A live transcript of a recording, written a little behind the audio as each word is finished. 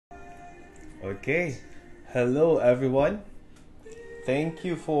Okay. Hello, everyone. Thank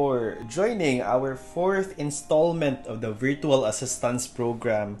you for joining our fourth installment of the Virtual Assistance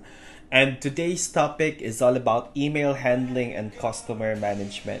Program. And today's topic is all about email handling and customer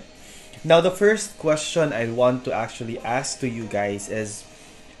management. Now, the first question I want to actually ask to you guys is,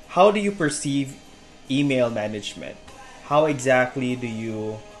 how do you perceive email management? How exactly do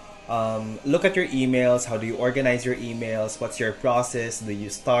you look at your emails? How do you organize your emails? What's your process? Do you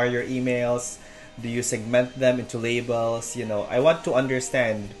star your emails? Do you segment them into labels? I want to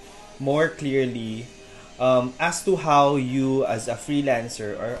understand more clearly as to how you, as a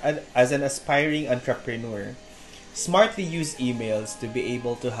freelancer or as an aspiring entrepreneur, smartly use emails to be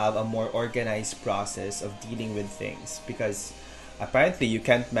able to have a more organized process of dealing with things, because apparently you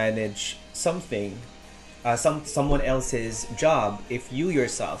can't manage someone else's job if you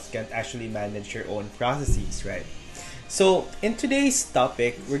yourself can't actually manage your own processes, right? So in today's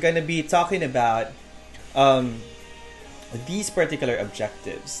topic, we're gonna be talking about um, these particular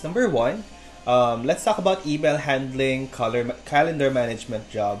objectives. Number one, let's talk about email handling, calendar management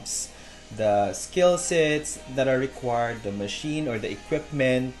jobs, the skill sets that are required, the machine or the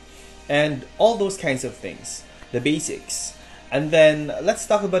equipment, and all those kinds of things, the basics. And then let's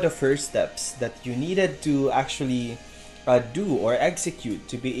talk about the first steps that you needed to actually do or execute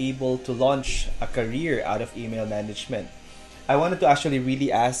to be able to launch a career out of email management. I wanted to actually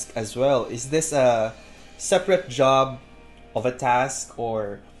really ask as well, is this a separate job of a task,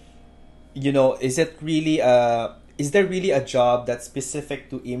 or is there really a job that's specific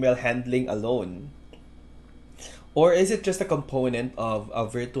to email handling alone, or is it just a component of a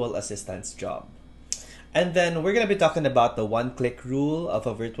virtual assistant's job? And then we're going to be talking about the one click rule of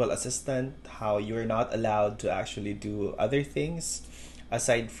a virtual assistant, how you're not allowed to actually do other things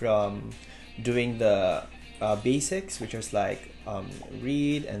aside from doing the basics, which is like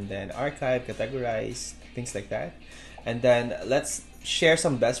read and then archive, categorize, things like that. And then let's share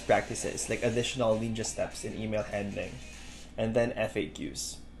some best practices, like additional ninja steps in email handling, and then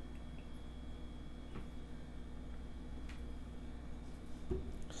FAQs.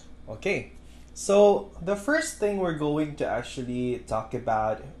 Okay, so the first thing we're going to actually talk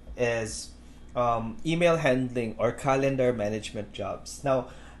about is email handling or calendar management jobs. Now,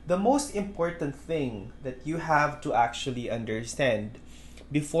 the most important thing that you have to actually understand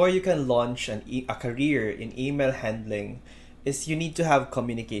before you can launch a career in email handling is you need to have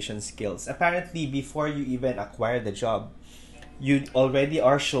communication skills. Apparently, before you even acquire the job, you already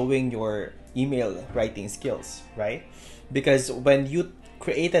are showing your email writing skills, right? Because when you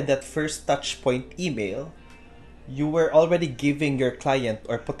created that first touch point email, you were already giving your client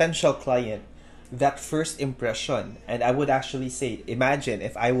or potential client that first impression. And I would actually say, imagine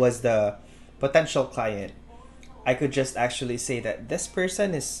if I was the potential client, I could just actually say that this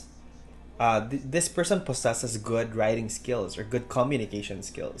person possesses good writing skills or good communication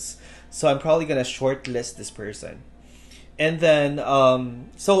skills. So I'm probably gonna shortlist this person. And then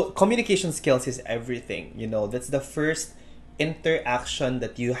so communication skills is everything. That's the first interaction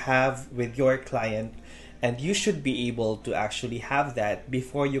that you have with your client, and you should be able to actually have that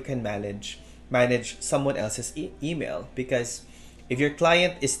before you can manage someone else's email, because if your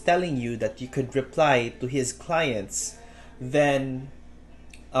client is telling you that you could reply to his clients, then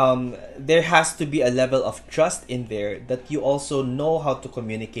there has to be a level of trust in there that you also know how to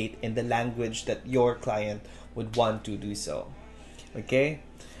communicate in the language that your client would want to do so. Okay?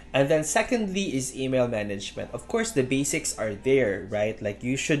 And then secondly is email management. Of course, the basics are there, right? Like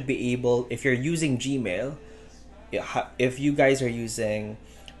you should be able, if you're using Gmail, if you guys are using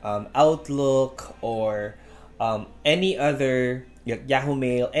Outlook or any other Yahoo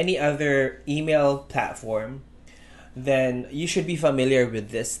Mail, any other email platform, then you should be familiar with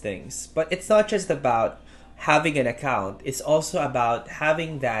these things. But it's not just about having an account, it's also about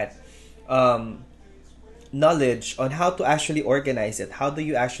having that um, knowledge on how to actually organize it. How do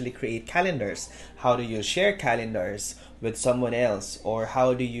you actually create calendars? How do you share calendars with someone else? Or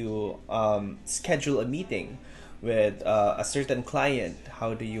how do you schedule a meeting with a certain client?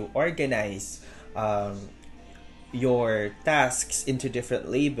 How do you organize your tasks into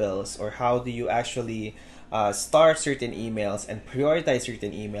different labels? Or how do you actually star certain emails and prioritize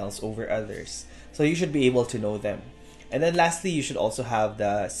certain emails over others? So you should be able to know them. And then lastly, you should also have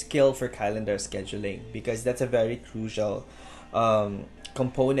the skill for calendar scheduling, because that's a very crucial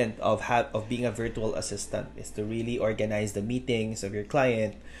component of being a virtual assistant, is to really organize the meetings of your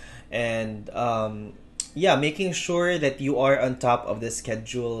client, and yeah, making sure that you are on top of the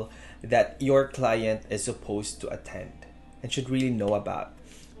schedule that your client is supposed to attend and should really know about.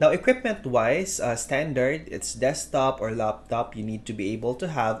 Now, equipment-wise, standard, it's desktop or laptop. You need to be able to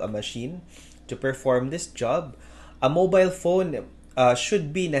have a machine to perform this job. A mobile phone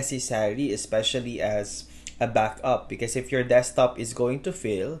should be necessary, especially as a backup, because if your desktop is going to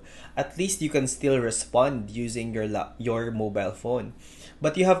fail, at least you can still respond using your mobile phone.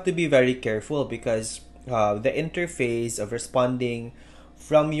 But you have to be very careful because the interface of responding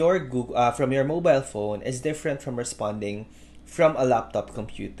from your from your mobile phone is different from responding from a laptop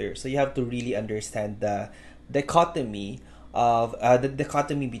computer. So you have to really understand the dichotomy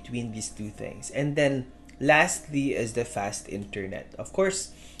between these two things. And then lastly is the fast internet. Of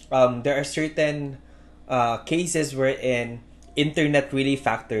course, there are certain cases wherein internet really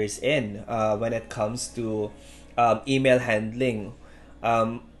factors in when it comes to email handling.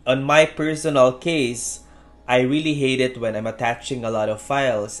 On my personal case, I really hate it when I'm attaching a lot of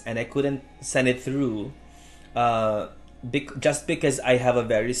files and I couldn't send it through just because I have a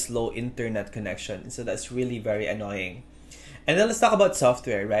very slow internet connection. So that's really very annoying. And then let's talk about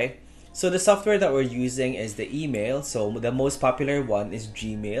software, right? So the software that we're using is the email. So the most popular one is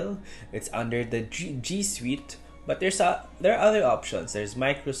Gmail. It's under the G Suite, but there are other options. There's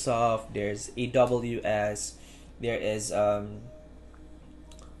Microsoft, there's AWS, there is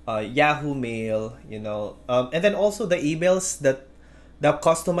Yahoo Mail, and then also the emails the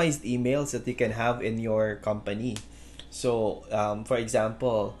customized emails that you can have in your company. So for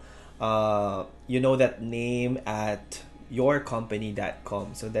example, that name at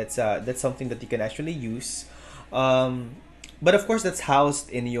yourcompany.com. So that's something that you can actually use. But of course that's housed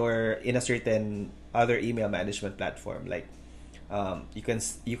in a certain other email management platform. Like you can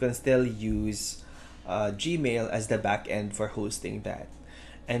still use Gmail as the back end for hosting that.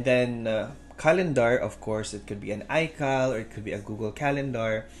 And then calendar, of course, it could be an iCal or it could be a Google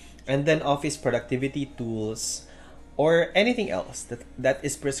Calendar. And then office productivity tools or anything else that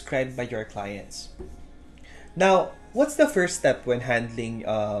is prescribed by your clients. Now, what's the first step when handling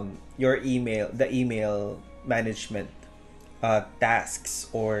the email management tasks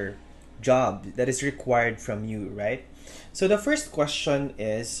or job that is required from you, right? So the first question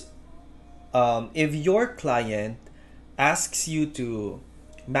is, if your client asks you to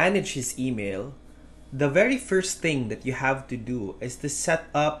manage his email, the very first thing that you have to do is to set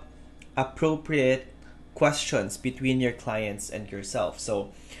up appropriate questions between your clients and yourself.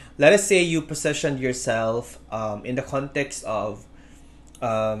 So let us say you positioned yourself in the context of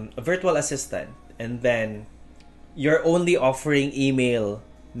a virtual assistant, and then you're only offering email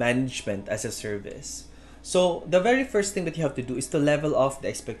management as a service. So the very first thing that you have to do is to level off the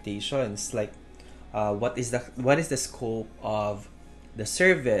expectations. Like, what is the scope of the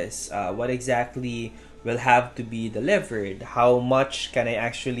service? What exactly will have to be delivered? How much can I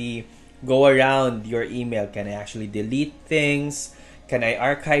actually go around your email? Can I actually delete things? Can I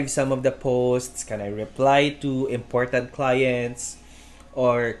archive some of the posts? Can I reply to important clients?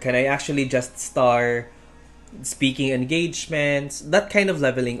 Or can I actually just star speaking engagements? That kind of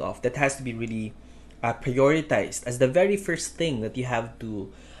leveling off, that has to be really prioritized as the very first thing that you have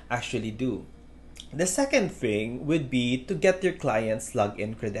to actually do. The second thing would be to get your clients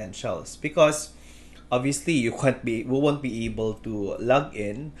login credentials, because obviously we won't be able to log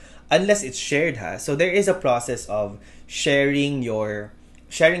in unless it's shared. So there is a process of sharing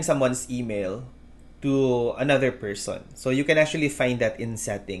someone's email to another person. So you can actually find that in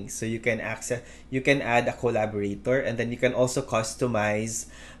settings. So you can add a collaborator, and then you can also customize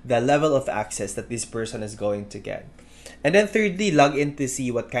the level of access that this person is going to get. And then thirdly, log in to see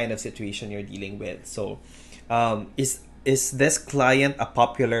what kind of situation you're dealing with. So is this client a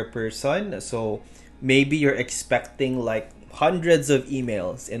popular person? So maybe you're expecting like hundreds of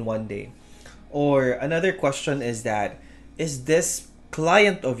emails in one day. Or another question is this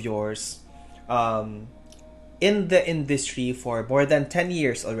client of yours in the industry for more than 10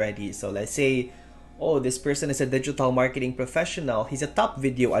 years already? So let's say, this person is a digital marketing professional. He's a top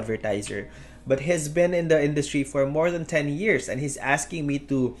video advertiser, but he's been in the industry for more than 10 years, and he's asking me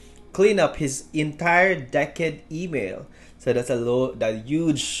to clean up his entire decade email. So that's that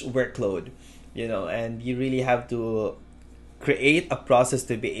huge workload, and you really have to create a process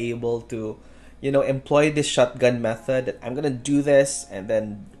to be able to, employ this shotgun method that I'm going to do this, and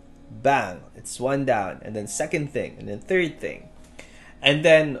then bang, it's one down, and then second thing, and then third thing. And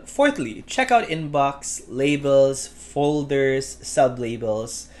then fourthly, check out inbox, labels, folders,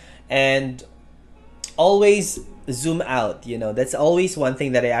 sub-labels, and always zoom out. That's always one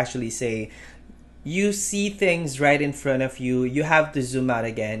thing that I actually say. You see things right in front of you. You have to zoom out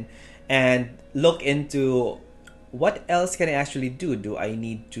again and look into what else can I actually do. Do I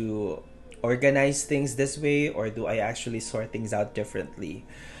need to organize things this way, or do I actually sort things out differently?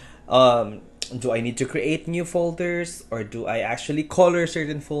 Do I need to create new folders, or do I actually color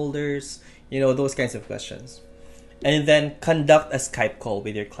certain folders? Those kinds of questions. And then conduct a Skype call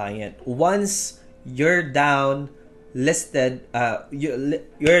with your client. Once you're down listed,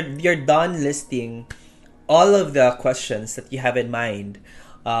 you're done listing all of the questions that you have in mind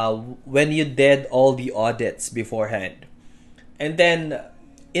when you did all the audits beforehand. And then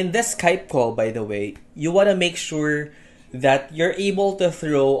in this Skype call, by the way, you want to make sure that you're able to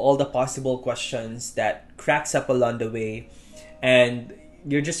throw all the possible questions that cracks up along the way, and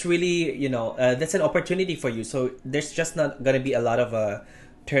you're just really, that's an opportunity for you. So there's just not gonna be a lot of a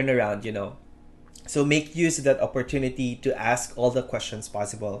turnaround. So make use of that opportunity to ask all the questions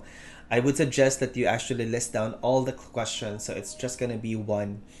possible. I would suggest that you actually list down all the questions, so it's just gonna be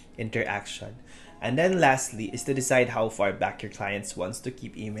one interaction. And then lastly is to decide how far back your clients wants to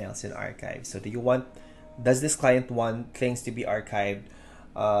keep emails in archive. So does this client want things to be archived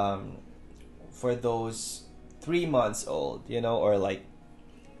for those 3 months old, or like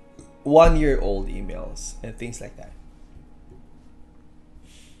 1 year old emails and things like that.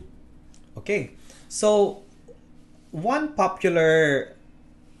 Okay, so one popular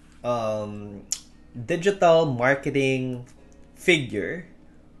digital marketing figure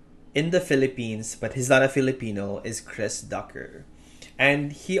in the Philippines, but he's not a Filipino, is Chris Ducker.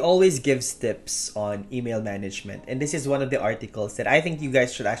 And he always gives tips on email management. And this is one of the articles that I think you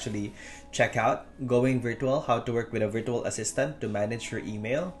guys should actually check out. Going Virtual, How to Work with a Virtual Assistant to Manage Your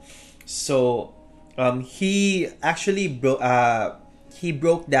Email. So he actually broke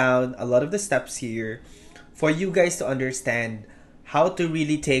down a lot of the steps here for you guys to understand how to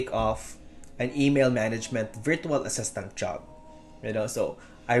really take off an email management virtual assistant job. So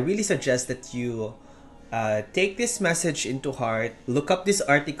I really suggest that you take this message into heart, look up this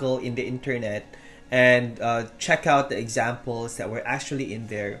article in the internet, and check out the examples that were actually in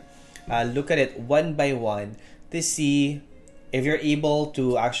there. Look at it one by one to see if you're able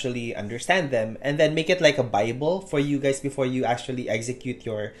to actually understand them, and then make it like a Bible for you guys before you actually execute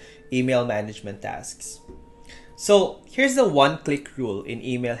your email management tasks. So here's the one-click rule in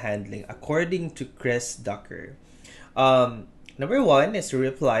email handling according to Chris Ducker. Number 1 is to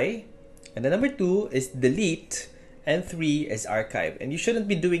reply, and then number 2 is delete, and 3 is archive. And you shouldn't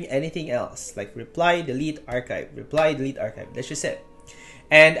be doing anything else, like reply, delete, archive, reply, delete, archive. That's just it.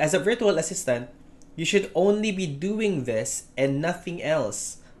 And as a virtual assistant, you should only be doing this and nothing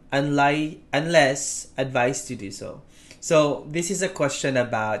else unless advised to do so. So this is a question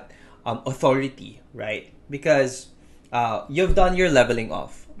about authority, right? Because you've done your leveling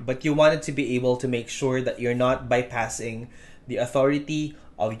off, but you wanted to be able to make sure that you're not bypassing the authority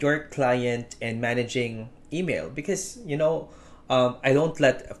of your client in managing email. Because I don't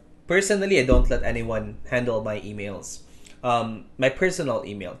let anyone handle my emails, my personal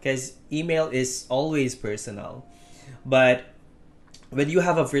email, because email is always personal. But when you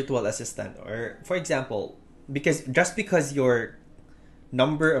have a virtual assistant, or for example, because your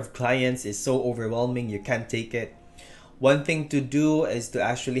number of clients is so overwhelming, you can't take it, one thing to do is to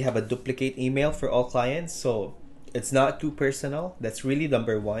actually have a duplicate email for all clients, so it's not too personal. That's really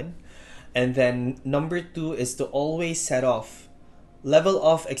number 1. And then number 2 is to always level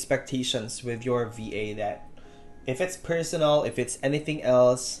off expectations with your VA, that if it's personal, if it's anything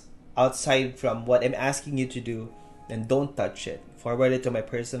else outside from what I'm asking you to do, then don't touch it. Forward it to my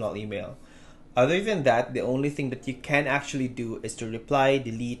personal email. Other than that, the only thing that you can actually do is to reply,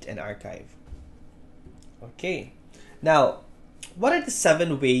 delete, and archive. Okay. Now, what are the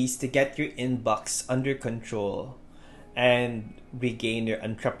 7 ways to get your inbox under control and regain your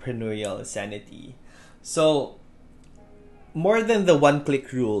entrepreneurial sanity? So, more than the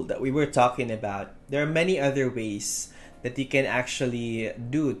one-click rule that we were talking about, there are many other ways that you can actually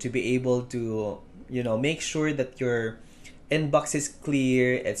do to be able to, make sure that your inbox is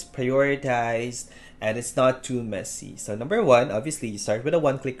clear, it's prioritized, and it's not too messy. So number 1, obviously, you start with a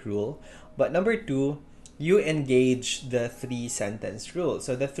one-click rule. But number 2, you engage the 3-sentence rule.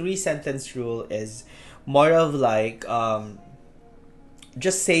 So the 3-sentence rule is more of like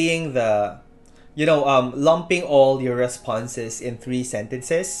just saying lumping all your responses in 3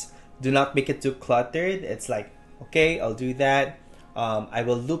 sentences. Do not make it too cluttered. It's like, okay, I'll do that. I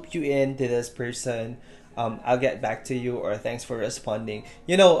will loop you in to this person. I'll get back to you, or thanks for responding.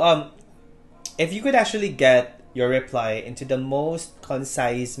 If you could actually get your reply into the most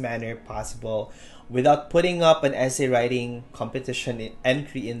concise manner possible without putting up an essay writing competition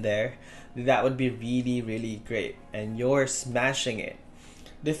entry in there, that would be really, really great. And you're smashing it.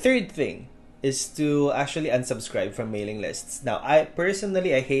 The third thing is to actually unsubscribe from mailing lists. Now, I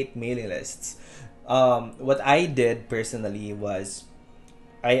hate mailing lists. What I did personally was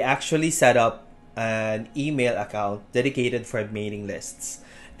I actually set up an email account dedicated for mailing lists.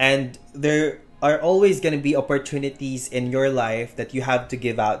 And there are always going to be opportunities in your life that you have to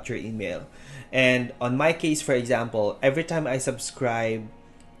give out your email. And on my case, for example, every time I subscribe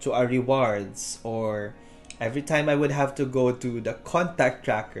to a rewards, or every time I would have to go to the contact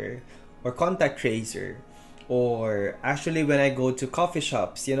tracker or contact tracer, or actually when I go to coffee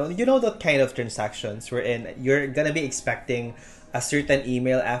shops, you know that kind of transactions wherein you're gonna be expecting a certain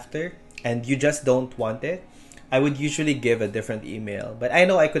email after, and you just don't want it. I would usually give a different email, but I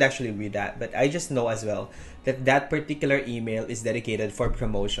know I could actually read that. But I just know as well that that particular email is dedicated for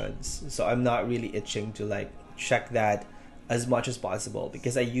promotions, so I'm not really itching to like check that as much as possible,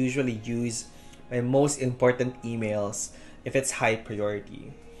 because I usually use my most important emails if it's high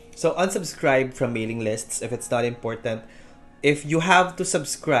priority. So unsubscribe from mailing lists if it's not important. If you have to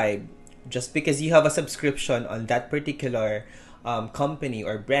subscribe just because you have a subscription on that particular company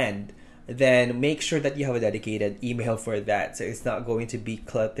or brand, then make sure that you have a dedicated email for that, so it's not going to be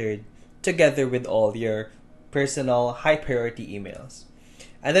cluttered together with all your personal high priority emails.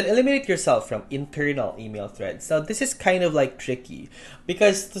 And then eliminate yourself from internal email threads. Now, this is kind of like tricky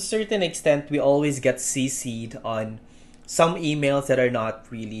because to a certain extent, we always get CC'd on some emails that are not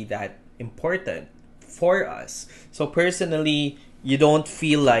really that important for us. So personally, you don't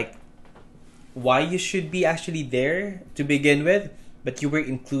feel like why you should be actually there to begin with, but you were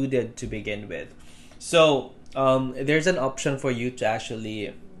included to begin with. So there's an option for you to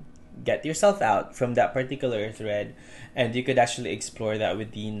actually get yourself out from that particular thread, and you could actually explore that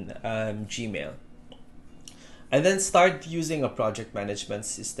within Gmail. And then start using a project management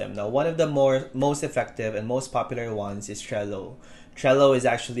system. Now, one of the most effective and most popular ones is Trello. Trello is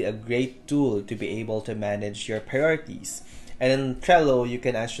actually a great tool to be able to manage your priorities. And in Trello, you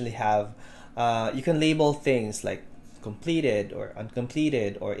can actually have, you can label things like completed or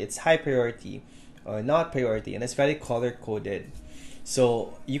uncompleted, or it's high priority or not priority, and it's very color coded.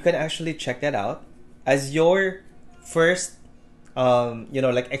 So you can actually check that out as your first,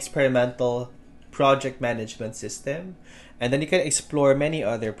 like experimental project management system, and then you can explore many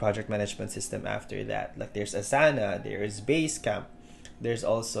other project management system after that. Like there's Asana, there's Basecamp, there's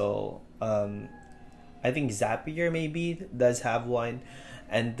also I think Zapier maybe does have one,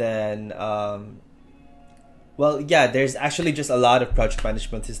 and then there's actually just a lot of project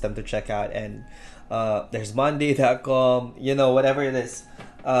management system to check out, and there's Monday.com, whatever it is.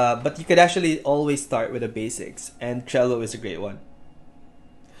 But you could actually always start with the basics, and Trello is a great one.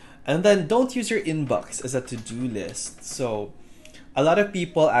 And then don't use your inbox as a to-do list. So a lot of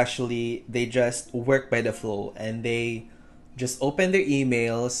people actually, they just work by the flow, and they just open their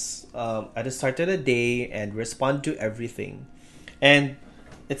emails at the start of the day and respond to everything. And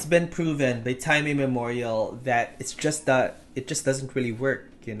it's been proven by time immemorial that it just doesn't really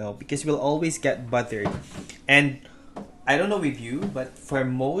work, because we'll always get bothered. And I don't know with you, but for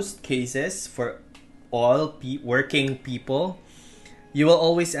most cases, for all working people, you will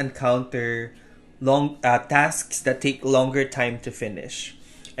always encounter long tasks that take longer time to finish.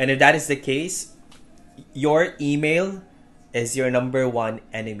 And if that is the case, your email is your number one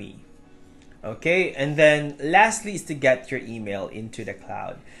enemy. Okay, and then lastly is to get your email into the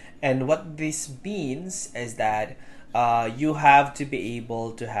cloud. And what this means is that you have to be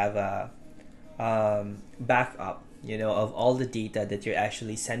able to have a backup, of all the data that you're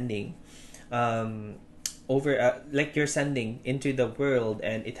actually sending like you're sending into the world,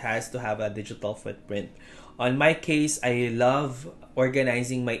 and it has to have a digital footprint. On my case, I love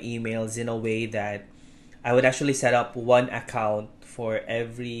organizing my emails in a way that I would actually set up one account for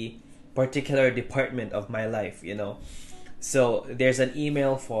every particular department of my life, So there's an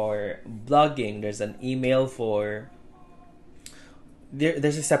email for blogging, there's an email for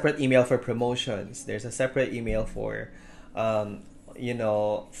there's a separate email for promotions, there's a separate email for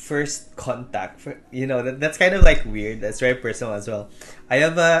first contact for, that's kind of like weird, that's very personal as well. I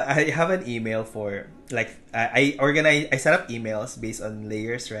have an email for like I set up emails based on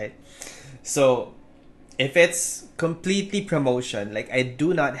layers, right? So if it's completely promotion, like I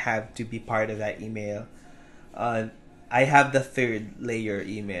do not have to be part of that email. I have the third layer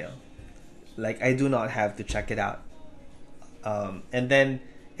email, like I do not have to check it out. And then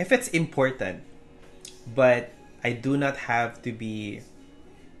if it's important, but I don't have to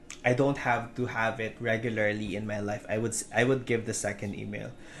have it regularly in my life, I would give the second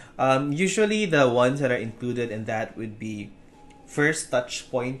email. Usually the ones that are included in that would be first touch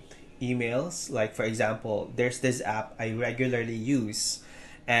point emails. Like for example, there's this app I regularly use,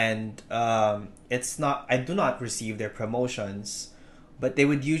 and I do not receive their promotions, but they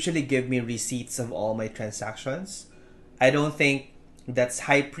would usually give me receipts of all my transactions. I don't think that's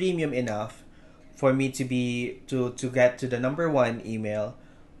high premium enough for me to get to the number one email,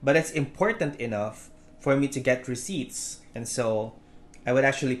 but it's important enough for me to get receipts. And so I would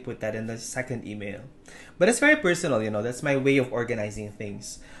actually put that in the second email. But it's very personal, that's my way of organizing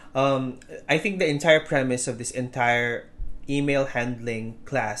things. I think the entire premise of this entire email handling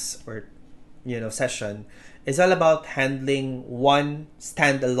class or session is all about handling one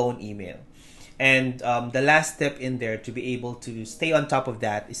standalone email. And the last step in there to be able to stay on top of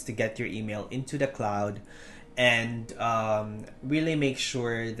that is to get your email into the cloud and really make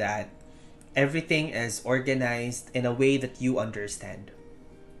sure that everything is organized in a way that you understand.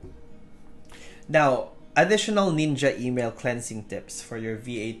 Now, additional ninja email cleansing tips for your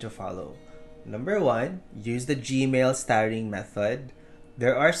VA to follow. Number one, use the Gmail starring method.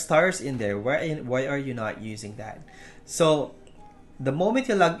 There are stars in there. Why are you not using that? So, the moment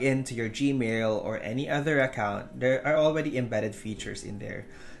you log into your Gmail or any other account, there are already embedded features in there.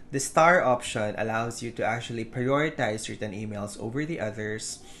 The star option allows you to actually prioritize certain emails over the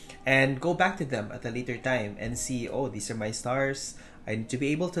others and go back to them at a later time and see, oh, these are my stars. I need to be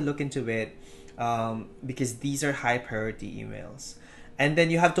able to look into it because these are high priority emails. And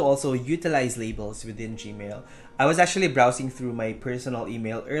then you have to also utilize labels within Gmail. I was actually browsing through my personal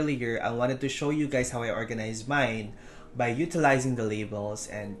email earlier. I wanted to show you guys how I organize mine by utilizing the labels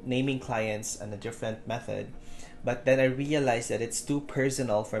and naming clients in a different method. But then I realized that it's too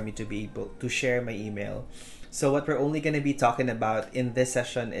personal for me to be able to share my email. So what we're only going to be talking about in this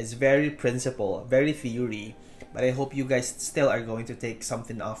session is very principle, very theory. But I hope you guys still are going to take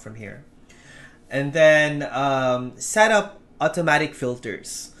something off from here. And then set up automatic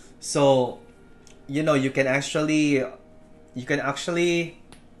filters. So, you can actually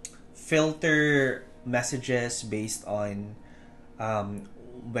filter messages based on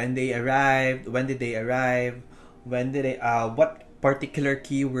when they arrived, when did they arrive, what particular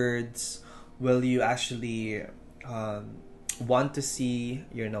keywords will you actually want to see,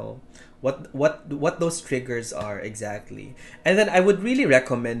 what those triggers are exactly. And then I would really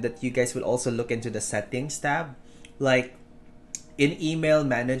recommend that you guys would also look into the settings tab. Like in email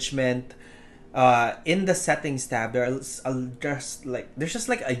management, in the settings tab, there's just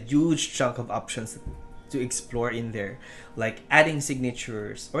like a huge chunk of options to explore in there, like adding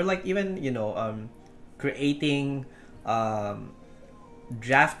signatures or like even creating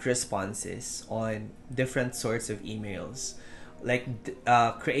draft responses on different sorts of emails, like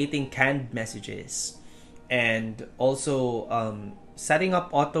creating canned messages, and also setting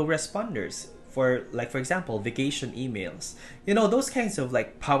up autoresponders for example vacation emails. Those kinds of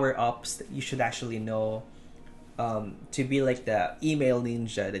like power ups that you should actually know to be like the email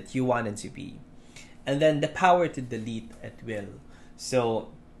ninja that you wanted to be. And then the power to delete at will.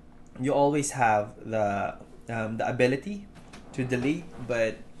 So you always have the ability to delete,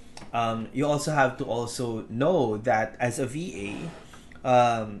 but you also have to also know that as a VA,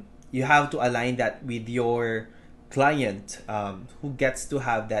 you have to align that with your client, who gets to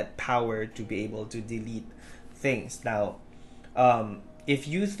have that power to be able to delete things. Now, if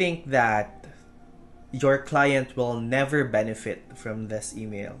you think that your client will never benefit from this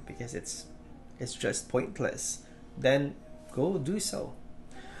email because it's just pointless, then go do so.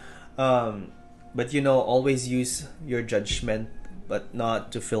 But always use your judgment, but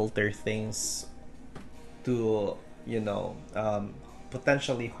not to filter things to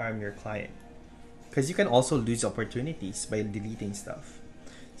potentially harm your client, because you can also lose opportunities by deleting stuff.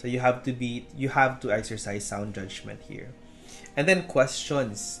 So you have to exercise sound judgment here. And then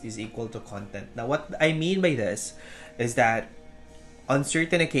questions is equal to content. Now what I mean by this is that on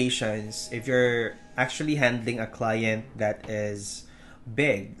certain occasions, if you're actually handling a client that is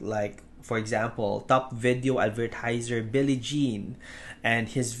big, like for example, top video advertiser Billie Jean, and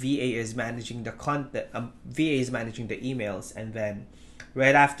his VA is managing the content, VA is managing the emails, and then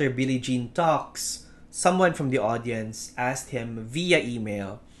right after Billie Jean talks, someone from the audience asked him via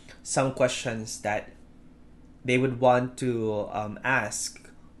email some questions that they would want to ask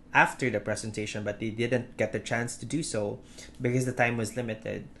after the presentation, but they didn't get the chance to do so because the time was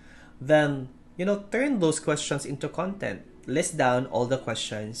limited. Then turn those questions into content. List down all the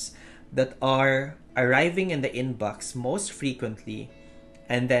questions that are arriving in the inbox most frequently,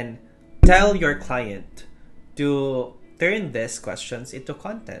 and then tell your client to turn these questions into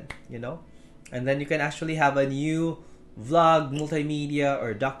content, and then you can actually have a new vlog, multimedia,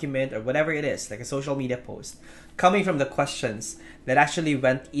 or document, or whatever it is, like a social media post coming from the questions that actually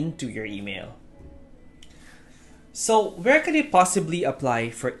went into your email. So where could you possibly apply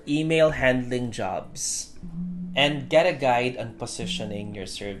for email handling jobs and get a guide on positioning your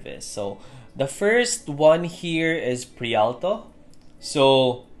service? So the first one here is Prialto.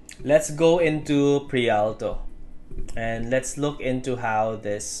 So let's go into Prialto and let's look into how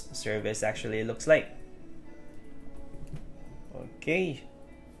this service actually looks like. Okay.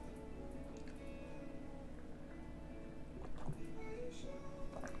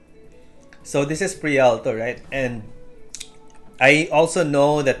 So this is Prialto, right? And I also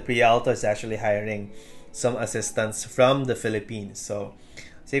know that Prialto is actually hiring some assistants from the Philippines. So,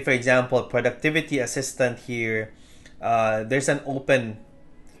 say for example, productivity assistant here. There's an opening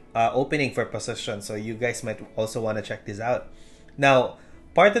for position, so you guys might also want to check this out. Now,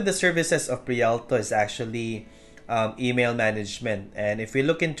 part of the services of Prialto is actually email management, and if we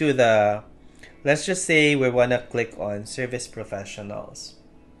look into the, let's just say we want to click on service professionals.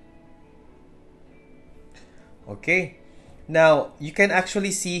 Okay. Now, you can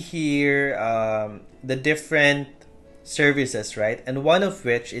actually see here the different services, right? And one of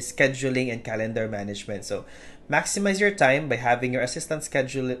which is scheduling and calendar management. So, maximize your time by having your assistant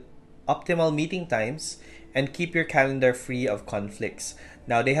schedule optimal meeting times and keep your calendar free of conflicts.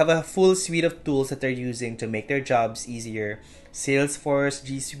 Now, they have a full suite of tools that they're using to make their jobs easier: Salesforce,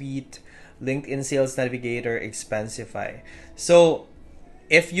 G Suite, LinkedIn Sales Navigator, Expensify. So,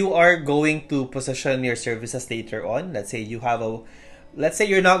 if you are going to position your services later on, let's say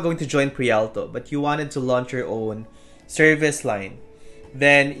you're not going to join Prialto, but you wanted to launch your own service line,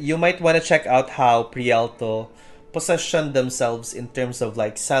 then you might want to check out how Prialto position themselves in terms of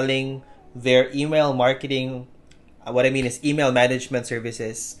like selling their email marketing. What I mean is email management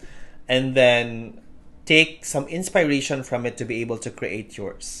services, and then take some inspiration from it to be able to create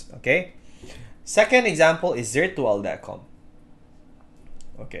yours. Okay. Second example is Zirtual.com.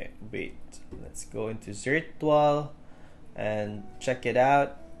 Okay, wait. Let's go into Zirtual and check it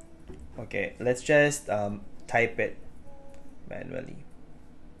out. Okay, let's just type it manually.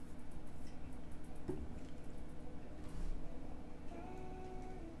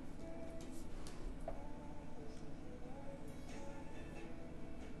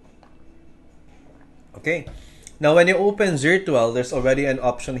 Okay, now when you open Zirtual, there's already an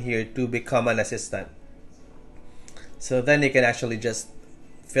option here to become an assistant. So then you can actually just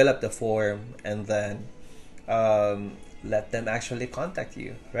fill up the form and then let them actually contact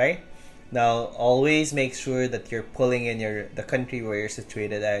you, right? Now, always make sure that you're pulling in the country where you're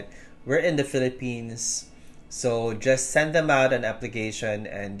situated at. We're in the Philippines, so just send them out an application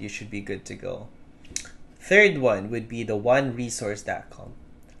and you should be good to go. Third one would be the oneresource.com.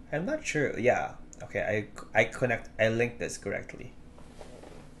 I'm not sure. Yeah. Okay, I linked this correctly.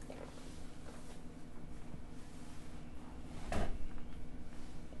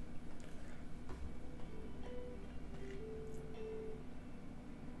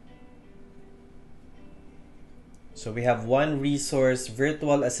 So we have one resource,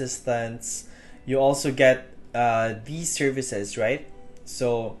 virtual assistants. You also get these services, right?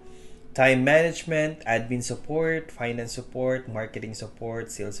 So time management, admin support, finance support, marketing support,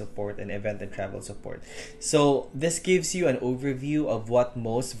 sales support, and event and travel support. So this gives you an overview of what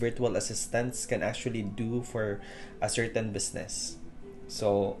most virtual assistants can actually do for a certain business.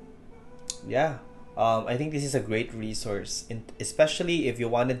 So yeah, I think this is a great resource, especially if you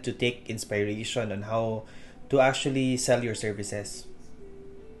wanted to take inspiration on how to actually sell your services.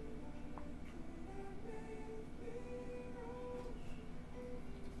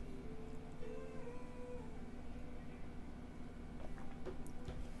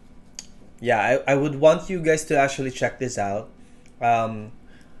 Yeah, I would want you guys to actually check this out, um,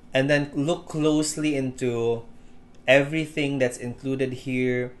 and then look closely into everything that's included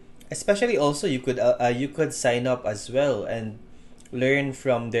here. Especially also you could sign up as well and learn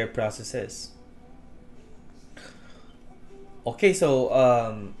from their processes. Okay, so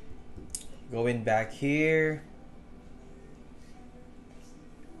going back here.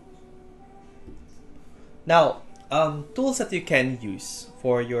 Now, tools that you can use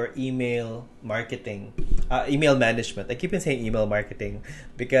for your email marketing, email management. I keep on saying email marketing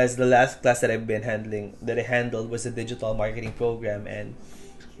because the last class that I handled was a digital marketing program, and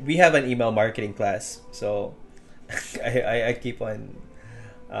we have an email marketing class. So I keep on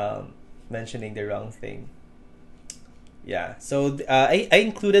mentioning the wrong thing. Yeah. So I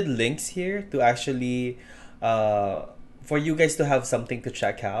included links here to actually uh, for you guys to have something to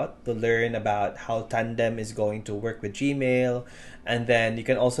check out to learn about how Tandem is going to work with Gmail, and then you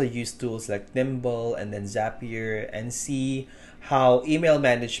can also use tools like Nimble and then Zapier and see how email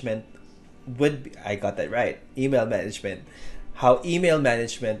management would be, I got that right. Email management. How email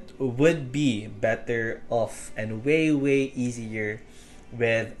management would be better off and way easier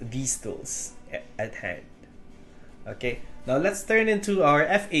with these tools at hand. Okay, now let's turn into our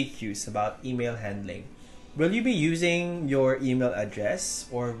FAQs about email handling. will you be using your email address,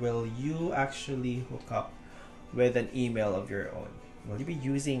 or will you actually hook up with an email of your own? Will you be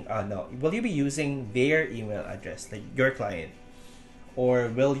using no, will you be using their email address, like your client? Or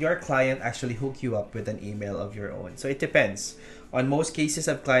will your client actually hook you up with an email of your own? So it depends. On most cases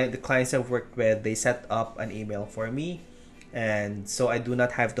of the clients I've worked with, they set up an email for me, and so I do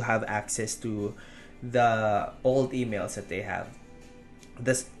not have to have access to the old emails that they have.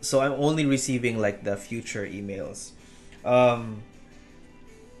 So I'm only receiving like the future emails. Um,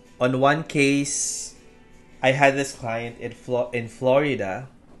 on one case, I had this client in Florida.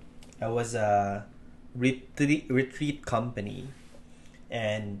 I was a retreat company,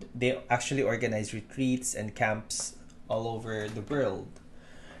 and they actually organize retreats and camps all over the world.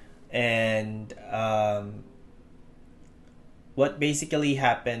 And what basically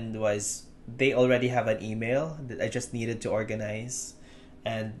happened was they already have an email that I just needed to organize,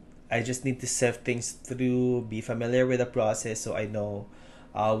 and I just need to sift things through, be familiar with the process so I know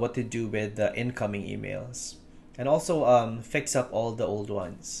what to do with the incoming emails, and also fix up all the old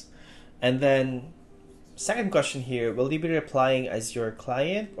ones. And then, second question here, will you be replying as your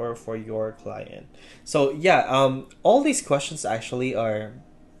client or for your client? So yeah, all these questions actually are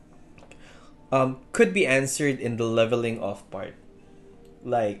could be answered in the leveling off part.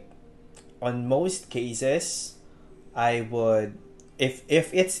 Like, on most cases, I would, if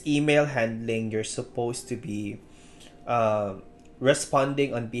it's email handling, you're supposed to be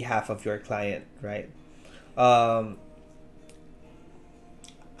responding on behalf of your client, right? Um,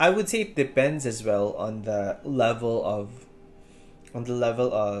 I would say it depends as well on the level of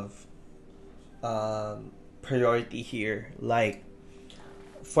priority here. Like,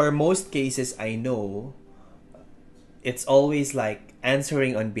 for most cases, I know it's always like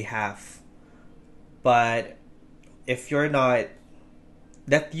answering on behalf, but if you're not,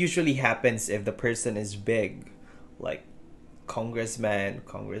 that usually happens if the person is big, like congressman,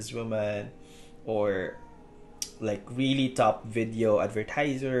 congresswoman, or like really top video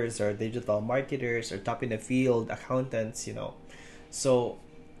advertisers or digital marketers or top in the field accountants, so,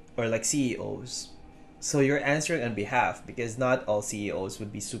 or like CEOs. So you're answering on behalf, because not all CEOs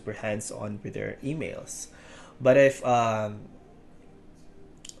would be super hands-on with their emails. But if but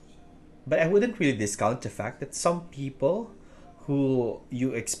I wouldn't really discount the fact that some people who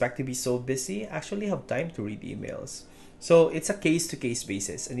you expect to be so busy actually have time to read emails. So it's a case to case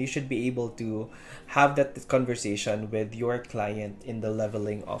basis, and you should be able to have that conversation with your client in the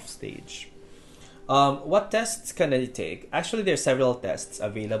leveling off stage. What tests can I take? Actually, there are several tests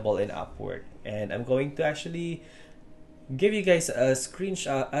available in Upwork, and I'm going to actually give you guys a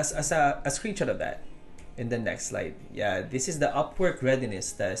screenshot a screenshot of that in the next slide. Yeah, this is the Upwork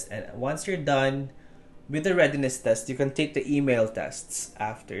readiness test, and once you're done with the readiness test, you can take the email tests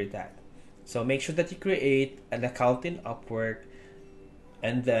after that. So make sure that you create an account in Upwork,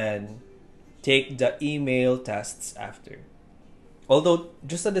 and then take the email tests after. Although,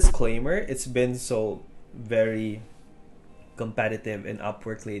 just a disclaimer, it's been so very competitive in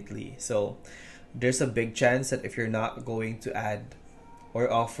Upwork lately. So there's a big chance that if you're not going to add or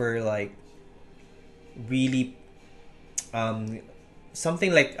offer like really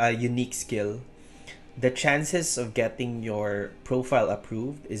something like a unique skill, the chances of getting your profile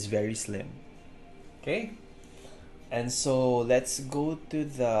approved is very slim. Okay? And so let's go to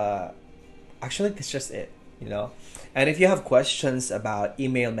the, actually that's just it. And if you have questions about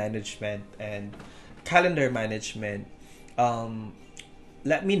email management and calendar management,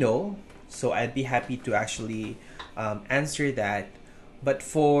 let me know. So I'd be happy to actually answer that. But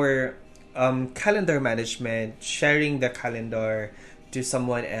for calendar management, sharing the calendar to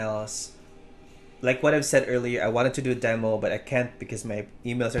someone else, like what I've said earlier, I wanted to do a demo, but I can't because my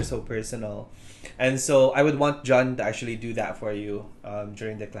emails are so personal. And so I would want John to actually do that for you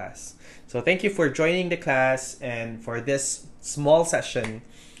during the class. So thank you for joining the class and for this small session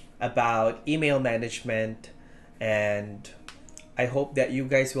about email management. And I hope that you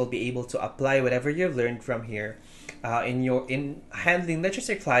guys will be able to apply whatever you've learned from here in handling not just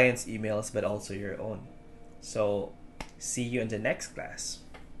your clients' emails, but also your own. So see you in the next class.